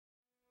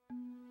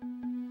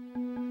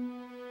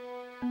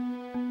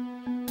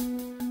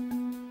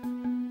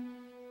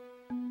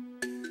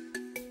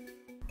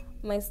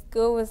My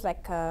school was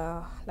like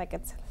a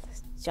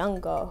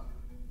jungle.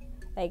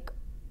 Like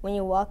when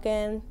you walk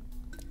in,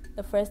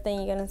 the first thing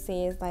you're gonna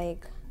see is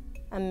like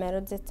a metal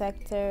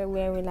detector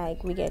where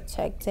we get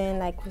checked in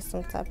like with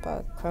some type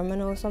of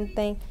criminal or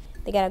something.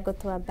 They gotta go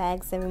through our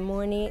bags every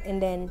morning,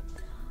 and then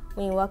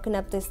when you're walking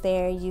up the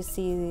stairs, you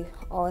see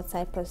all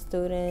type of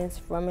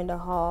students roaming the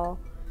hall,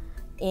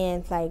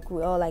 and like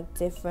we're all like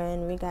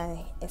different. We got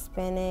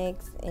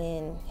Hispanics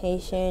and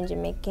Haitian,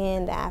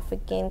 Jamaican, the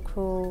African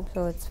crew.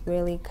 So it's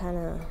really kind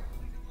of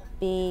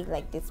big,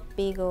 like this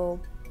big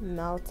old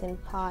melting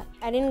pot.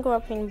 I didn't grow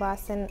up in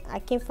Boston. I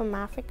came from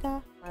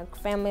Africa. My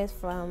family is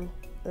from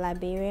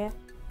Liberia.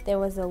 There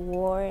was a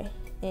war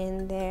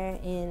in there,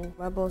 and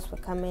rebels were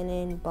coming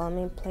in,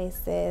 bombing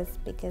places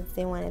because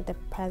they wanted the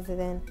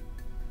president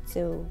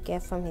to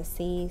get from his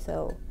seat,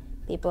 so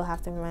people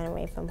have to run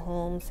away from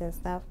homes and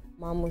stuff.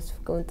 Mom was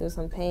going through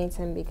some pain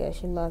because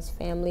she lost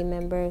family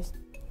members.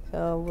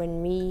 So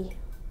when we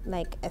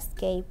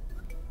escaped,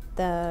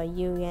 the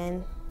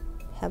UN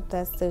helped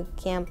us to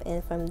camp,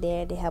 and from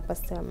there they helped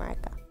us to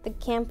America. The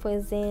camp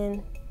was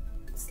in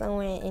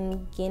somewhere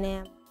in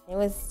Guinea. It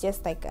was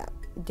just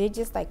they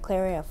just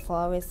clear a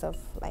forest of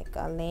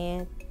a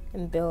land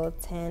and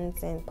build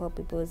tents and put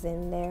people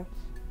in there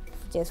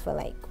just for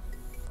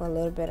a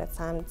little bit of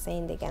time,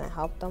 saying they're gonna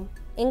help them.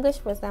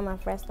 English was not my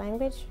first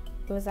language.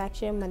 It was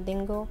actually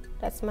Mandingo.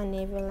 That's my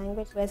native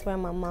language. That's where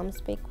my mom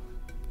speaks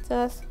to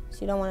us.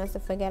 She don't want us to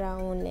forget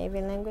our own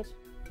native language.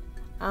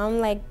 I'm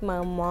like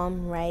my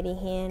mom righty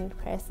hand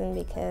person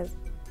because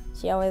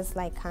she always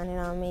counted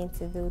on me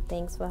to do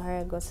things for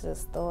her, go to the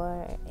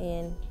store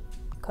and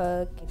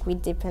cook. We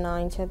depend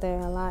on each other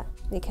a lot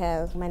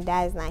because my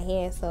dad's not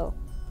here, so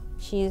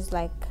she's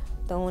the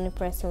only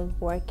person who's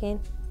working.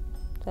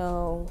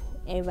 So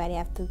everybody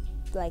have to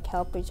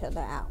help each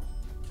other out.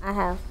 I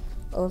have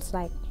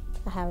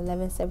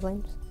 11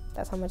 siblings.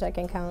 That's how much I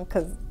can count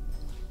because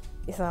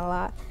it's a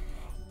lot.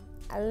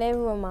 I live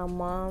with my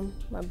mom,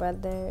 my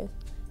brothers,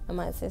 and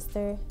my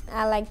sister.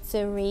 I like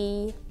to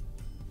read,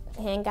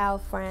 hang out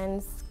with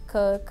friends,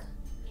 cook,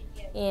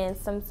 and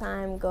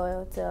sometimes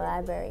go to the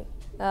library.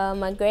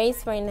 My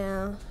grades right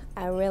now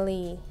are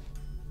really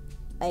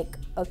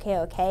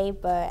okay,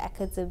 but I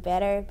could do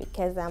better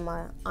because I'm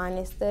an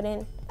honest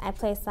student. I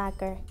play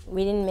soccer.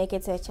 We didn't make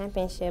it to a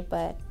championship,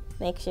 but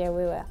next year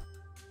we will.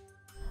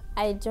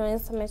 I joined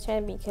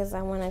Sophomore because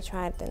I want to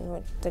try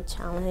the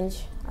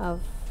challenge of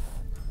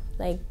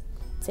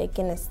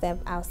taking a step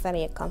outside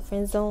of your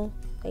comfort zone,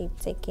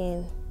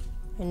 taking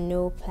a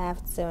new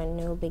path to a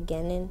new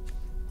beginning,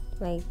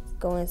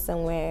 going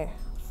somewhere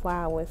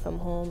far away from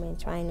home and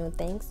trying new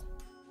things.